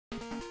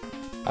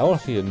I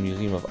want to see a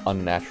museum of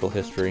unnatural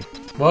history.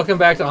 Welcome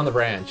back to On the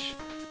Branch.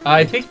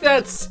 I think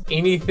that's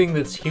anything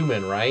that's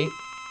human, right?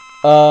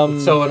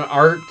 So an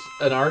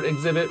art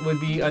exhibit would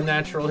be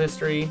unnatural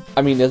history.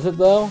 I mean, is it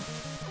though?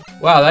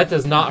 Wow, that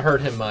does not hurt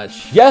him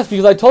much. Yes,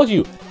 because I told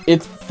you,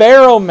 it's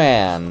Pharaoh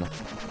Man.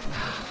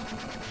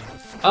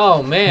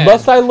 Oh man.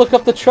 Must I look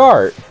up the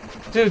chart?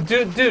 Dude,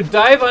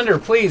 dive under,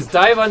 please.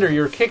 Dive under.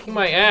 You're kicking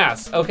my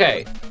ass.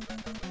 Okay.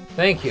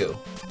 Thank you.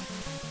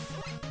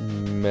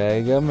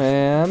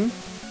 Megaman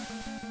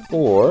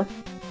 4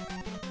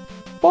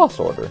 boss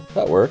order.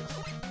 That works.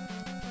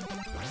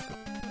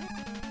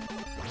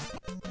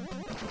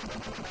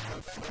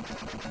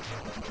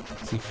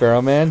 See,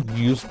 Pharaoh Man,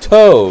 use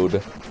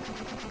Toad.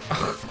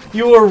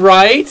 You were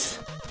right?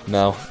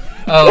 No.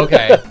 Oh,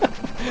 okay.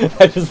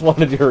 I just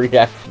wanted your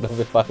reaction of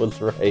if I was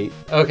right.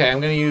 Okay,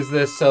 I'm gonna use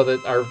this so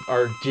that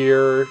our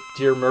dear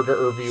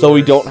murderer viewers... So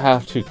we don't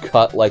have to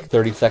cut like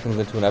 30 seconds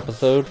into an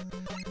episode?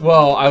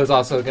 Well, I was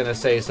also gonna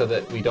say so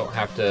that we don't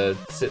have to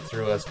sit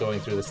through us going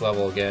through this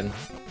level again.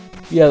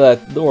 Yeah,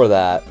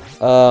 that.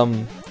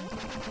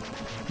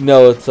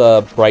 No, it's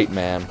Bright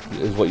Man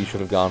is what you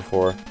should have gone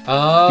for.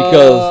 Oh,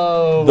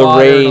 because the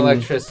water rain, and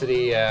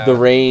electricity, yeah. The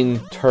rain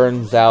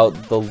turns out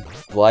the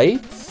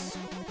lights.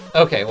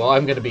 Okay, well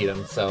I'm gonna beat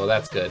him, so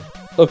that's good.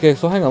 Okay,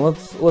 so hang on,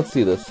 let's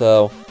see this.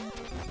 So,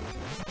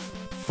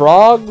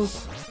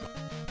 frogs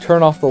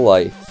turn off the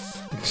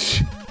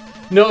lights.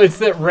 No, it's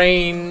that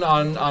rain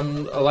on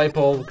a light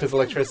bulb because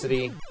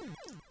electricity.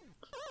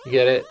 You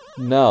get it?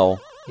 No.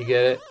 You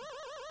get it?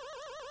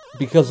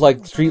 Because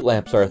like street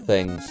lamps are a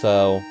thing,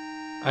 so.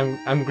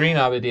 I'm green.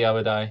 I would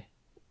die.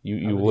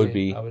 You would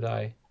be. I would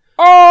die.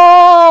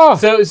 Oh!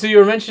 So you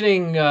were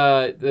mentioning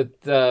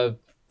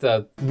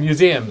the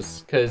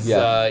museums because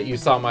you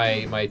saw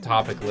my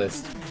topic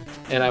list,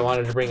 and I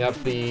wanted to bring up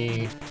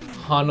the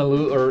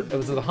Honolulu, or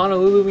was it the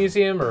Honolulu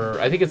Museum, or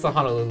I think it's the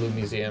Honolulu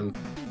Museum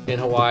in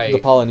Hawaii. The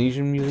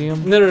Polynesian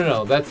Museum?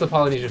 No. That's the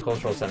Polynesian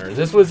Cultural Center.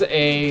 This was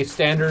a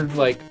standard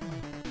like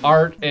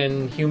art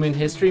and human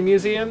history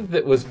museum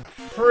that was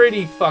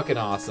pretty fucking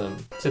awesome.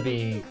 To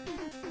be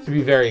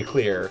very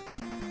clear,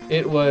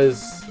 it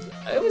was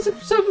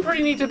something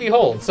pretty neat to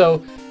behold.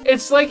 So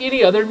it's like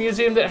any other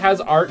museum that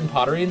has art and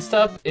pottery and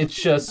stuff. It's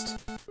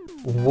just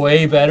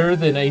way better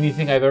than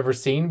anything I've ever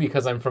seen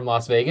because I'm from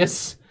Las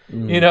Vegas,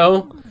 you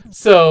know?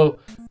 So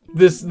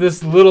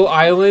this little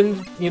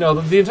island, you know,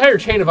 the entire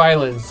chain of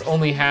islands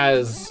only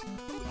has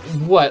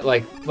what,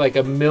 like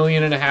 1.5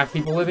 million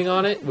people living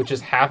on it, which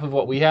is half of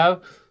what we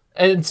have.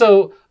 And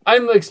so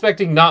I'm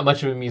expecting not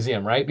much of a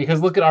museum, right?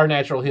 Because look at our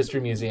Natural History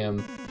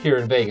Museum here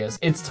in Vegas.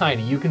 It's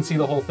tiny. You can see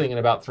the whole thing in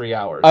about 3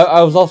 hours.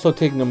 I was also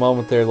taking a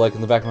moment there, like,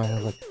 in the back of my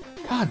head, I was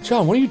like, God,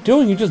 John, what are you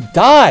doing? You just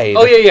died.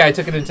 Oh, yeah, I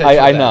took it intentionally.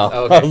 I know.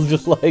 Oh, okay. I was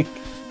just like,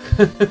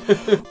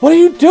 what are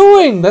you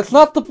doing? That's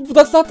not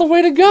the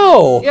way to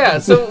go. Yeah,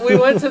 so we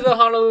went to the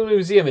Honolulu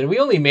Museum, and we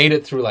only made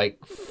it through,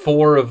 like,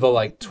 4 of the,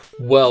 like,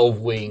 12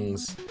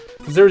 wings.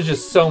 Because there was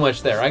just so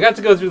much there. I got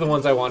to go through the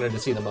ones I wanted to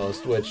see the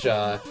most, which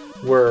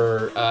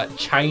were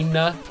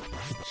China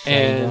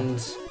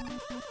and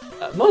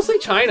mostly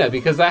China,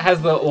 because that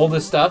has the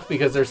oldest stuff,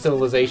 because their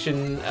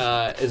civilization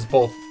is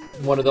both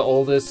one of the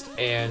oldest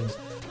and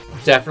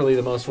definitely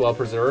the most well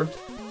preserved.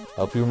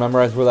 I hope you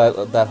memorize where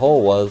that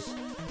hole was.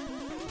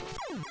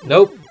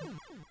 Nope.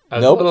 I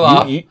was a little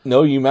off.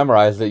 No, you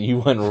memorized it. You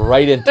went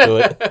right into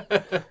it.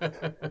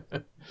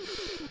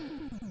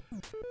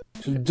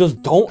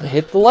 Just don't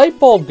hit the light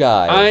bulb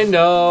guy. I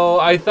know.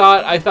 I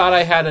thought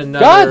I had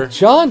another. God,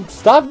 John,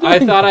 stop doing I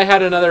thought I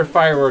had another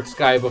fireworks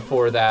guy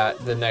before that.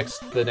 The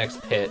next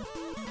pit.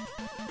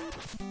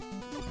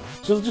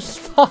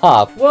 Just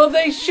stop. Well,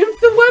 they shoot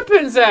the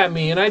weapons at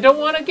me, and I don't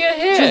want to get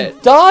hit.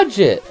 Just dodge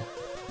it.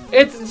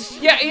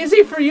 It's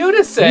easy for you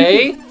to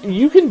say.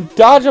 You can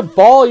dodge a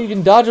ball. You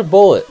can dodge a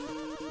bullet.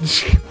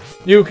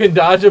 You can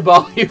dodge a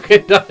ball. You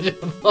can dodge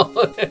a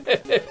bullet.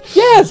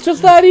 Yeah, it's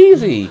just that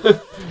easy.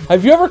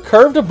 Have you ever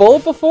curved a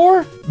bullet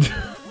before?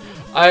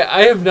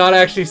 I have not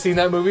actually seen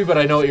that movie, but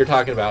I know what you're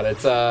talking about.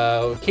 It's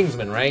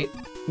Kingsman, right?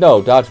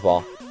 No,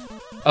 Dodgeball.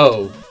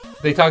 Oh,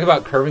 they talk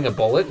about curving a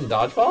bullet in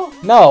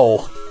Dodgeball?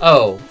 No.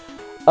 Oh.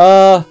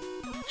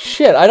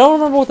 Shit, I don't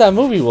remember what that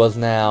movie was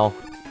now.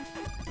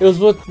 It was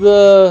with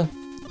the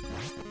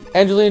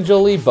Angelina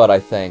Jolie butt, I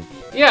think.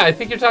 Yeah, I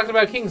think you're talking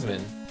about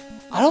Kingsman.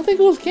 I don't think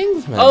it was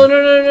Kingsman. Oh,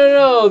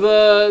 no.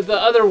 The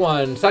other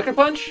one. Sucker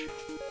Punch?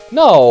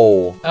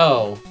 No.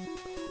 Oh.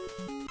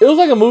 It was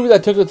like a movie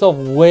that took itself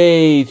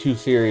way too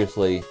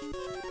seriously.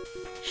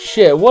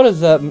 Shit, what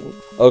is that?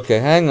 Okay,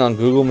 hang on,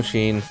 Google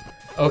machine.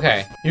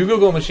 Okay, you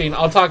Google machine.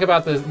 I'll talk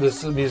about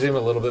this museum a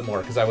little bit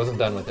more because I wasn't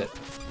done with it.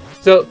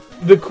 So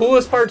the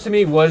coolest part to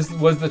me was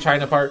the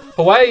China part.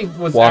 Hawaii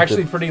was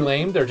actually pretty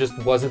lame. There just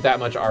wasn't that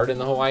much art in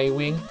the Hawaii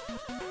wing.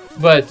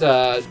 But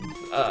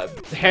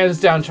hands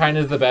down,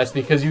 China's the best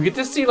because you get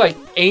to see like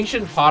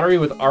ancient pottery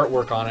with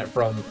artwork on it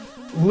from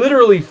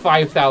literally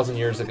 5,000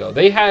 years ago.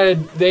 They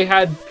had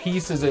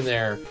pieces in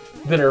there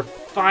that are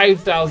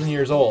 5,000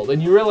 years old,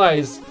 and you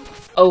realize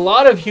a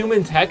lot of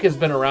human tech has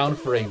been around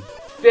for a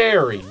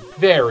very,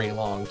 very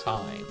long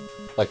time.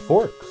 Like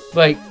forks.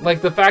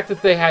 Like the fact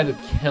that they had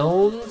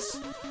kilns.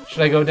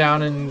 Should I go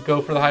down and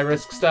go for the high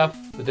risk stuff?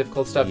 The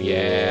difficult stuff?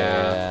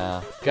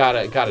 Yeah.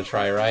 Gotta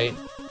try, right?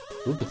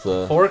 Oop, it's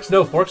a... Forks?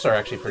 No, forks are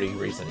actually pretty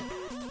recent.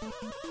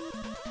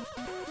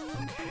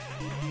 Okay.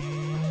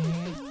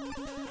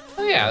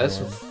 Oh yeah,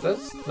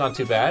 that's not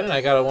too bad, and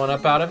I got a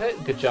 1-up out of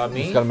it. Good job,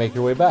 me. Just gotta make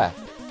your way back.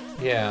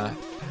 Yeah.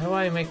 How do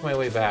I make my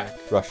way back?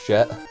 Rush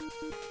jet.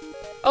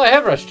 Oh, I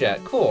have rush jet.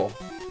 Cool.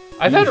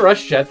 I've had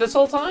rush jet this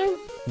whole time?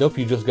 Nope,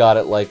 you just got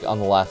it, like, on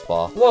the last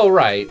boss. Well,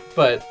 right,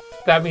 but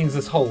that means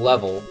this whole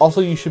level.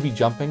 Also, you should be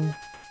jumping.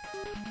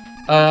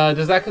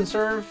 Does that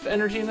conserve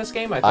energy in this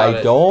game? I thought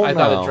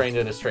it drained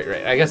at a straight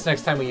rate. I guess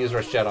next time we use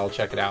rush jet, I'll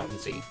check it out and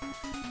see.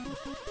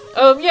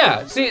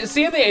 Yeah.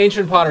 See in the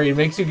ancient pottery, it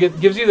makes you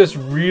gives you this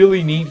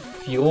really neat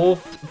feel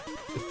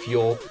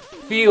for.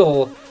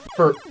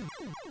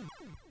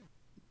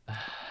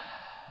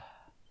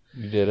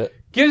 You did it.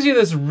 Gives you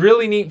this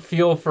really neat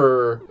feel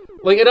for,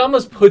 like, it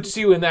almost puts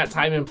you in that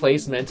time and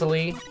place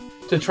mentally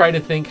to try to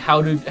think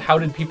how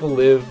did people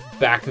live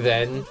back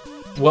then.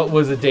 What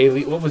was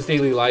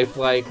daily life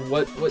like?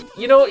 What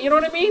you know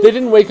what I mean? They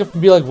didn't wake up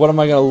and be like, what am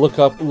I gonna look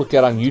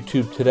at on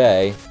YouTube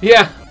today?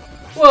 Yeah.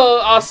 Well,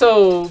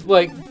 also,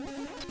 like,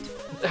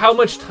 how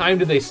much time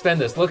did they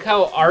spend this? Look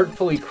how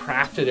artfully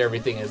crafted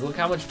everything is. Look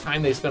how much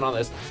time they spent on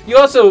this. I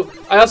also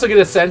get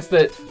a sense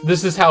that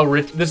this is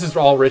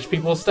all rich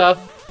people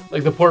stuff.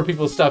 Like, the poor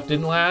people's stuff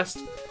didn't last,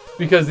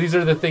 because these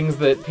are the things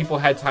that people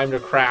had time to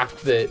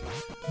craft that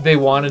they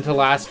wanted to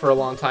last for a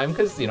long time,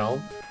 because, you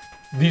know,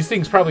 these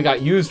things probably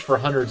got used for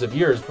hundreds of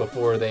years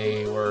before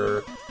they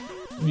were,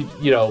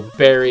 you know,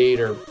 buried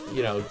or,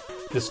 you know,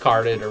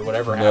 discarded or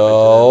whatever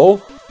happened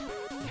to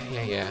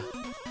them. Yeah.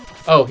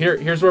 Oh,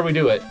 here's where we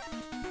do it.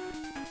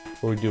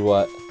 Where we do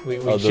what? We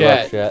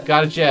jet.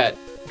 Got a jet.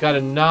 Gotta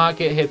not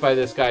get hit by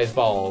this guy's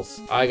balls.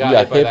 I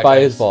got hit by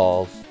his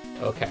balls.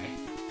 Okay.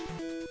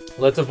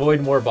 Let's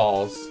avoid more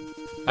balls.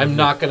 I'm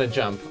not gonna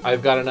jump.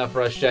 I've got enough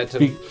rush jet to...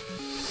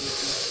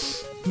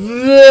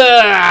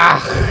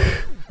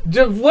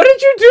 What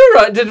did you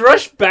do? Did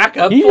Rush back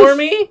up for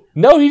me?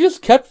 No, he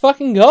just kept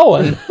fucking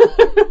going.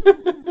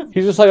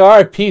 He's just like,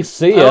 alright, peace,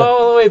 see ya.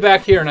 All the way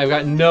back here, and I've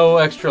got no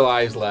extra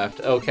lives left.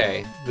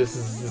 Okay, this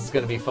is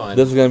gonna be fun.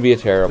 This is gonna be a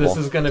terrible. This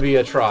is gonna be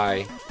a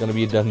try. It's gonna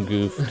be a done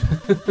goof.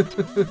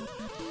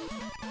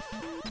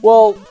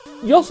 Well,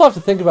 you also have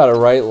to think about it,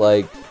 right?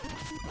 Like,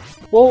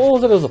 well, what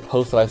was it? It was a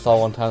post that I saw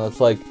one time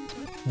that's like,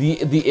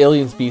 the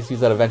alien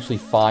species that eventually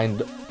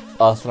find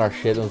us and our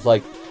shit, and it's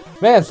like,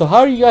 man, so how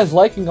are you guys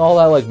liking all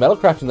that, like, metal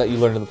crafting that you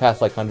learned in the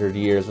past, like, 100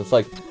 years? It's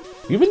like,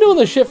 you've been doing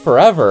this shit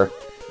forever.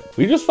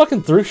 We just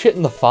fucking threw shit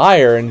in the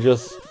fire and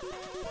just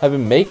have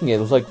been making it. It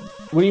was like,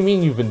 what do you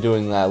mean you've been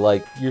doing that?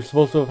 Like, you're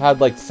supposed to have had,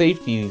 like,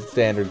 safety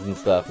standards and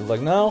stuff. It's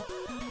like, no.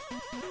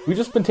 We've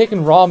just been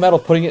taking raw metal,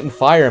 putting it in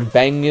fire, and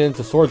banging it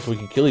into swords so we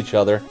can kill each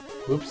other.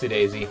 Oopsie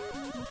daisy.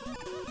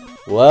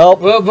 Well,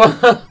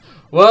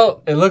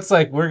 well, it looks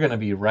like we're gonna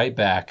be right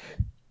back.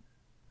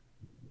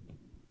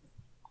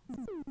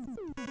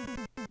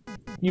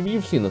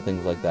 You've seen the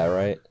things like that,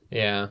 right?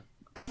 Yeah.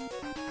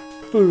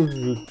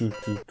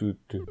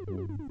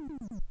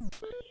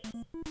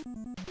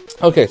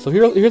 Okay, so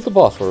here's the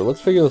boss order. Let's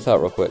figure this out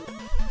real quick.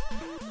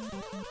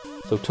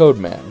 So,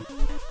 Toadman.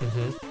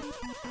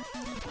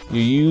 Mm-hmm.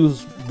 You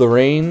use the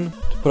rain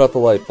to put out the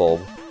light bulb.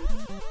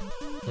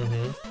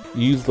 Mm-hmm.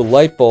 You use the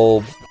light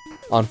bulb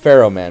on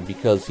Pharaoh Man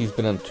because he's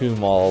been in a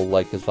tomb all,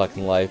 like, his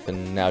fucking life,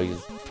 and now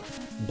he's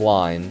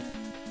blind.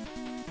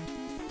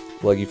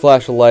 Like, you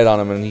flash a light on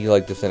him and he,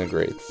 like,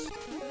 disintegrates.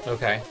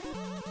 Okay.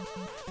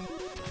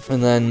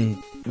 And then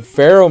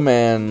Pharaoh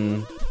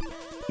Man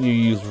you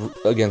use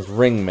against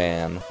Ring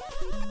Man.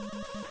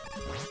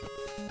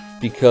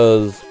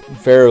 Because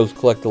pharaohs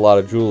collect a lot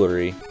of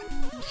jewelry.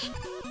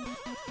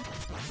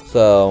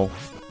 So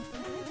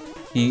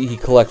he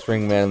collects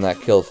Ring Man and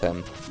that kills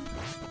him.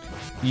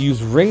 You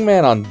use Ring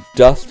Man on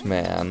Dust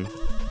Man.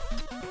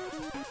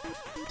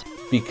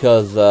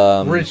 Because,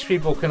 rich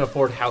people can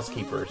afford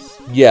housekeepers.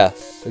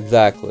 Yes,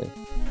 exactly.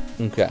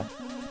 Okay.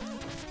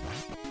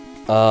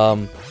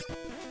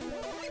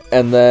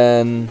 And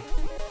then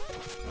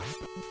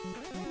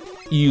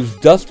use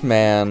Dust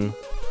Man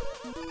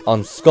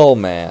on Skull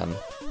Man.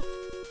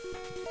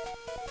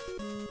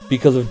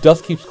 Because if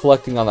dust keeps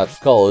collecting on that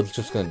skull, it's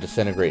just going to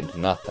disintegrate into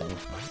nothing.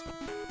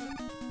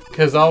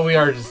 Because all we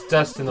are is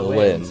dust in the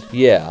wind.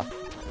 Yeah.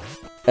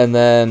 And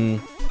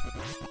then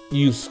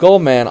use Skull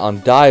Man on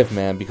Dive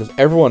Man, because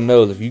everyone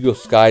knows if you go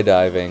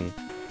skydiving,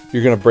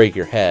 you're going to break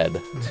your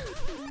head.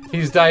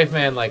 He's Dive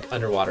Man like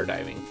underwater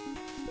diving.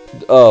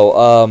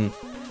 Oh,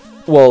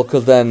 well,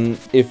 because then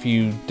if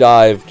you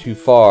dive too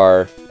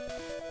far,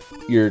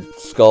 your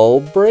skull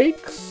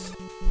breaks?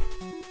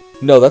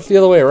 No, that's the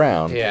other way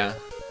around. Yeah.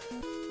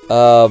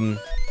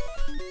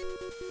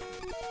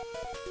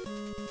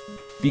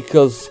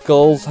 Because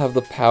skulls have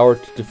the power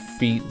to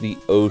defeat the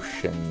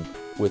ocean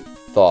with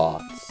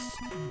thoughts.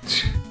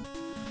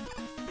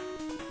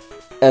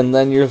 And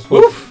then you're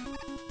supposed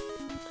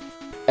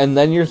and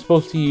then you're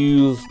supposed to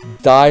use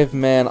Dive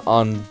Man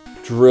on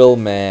Drill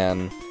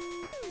Man,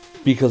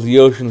 because the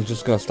ocean's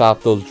just gonna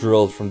stop those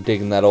drills from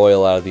digging that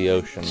oil out of the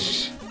ocean.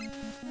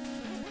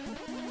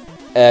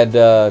 And,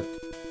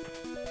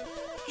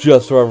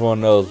 just so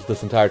everyone knows,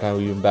 this entire time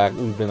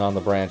we've been on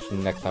the branch, and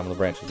the next time on the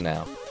branch is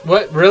now.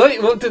 What? Really?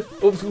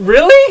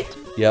 Really?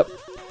 Yep.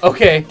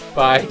 Okay,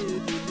 bye.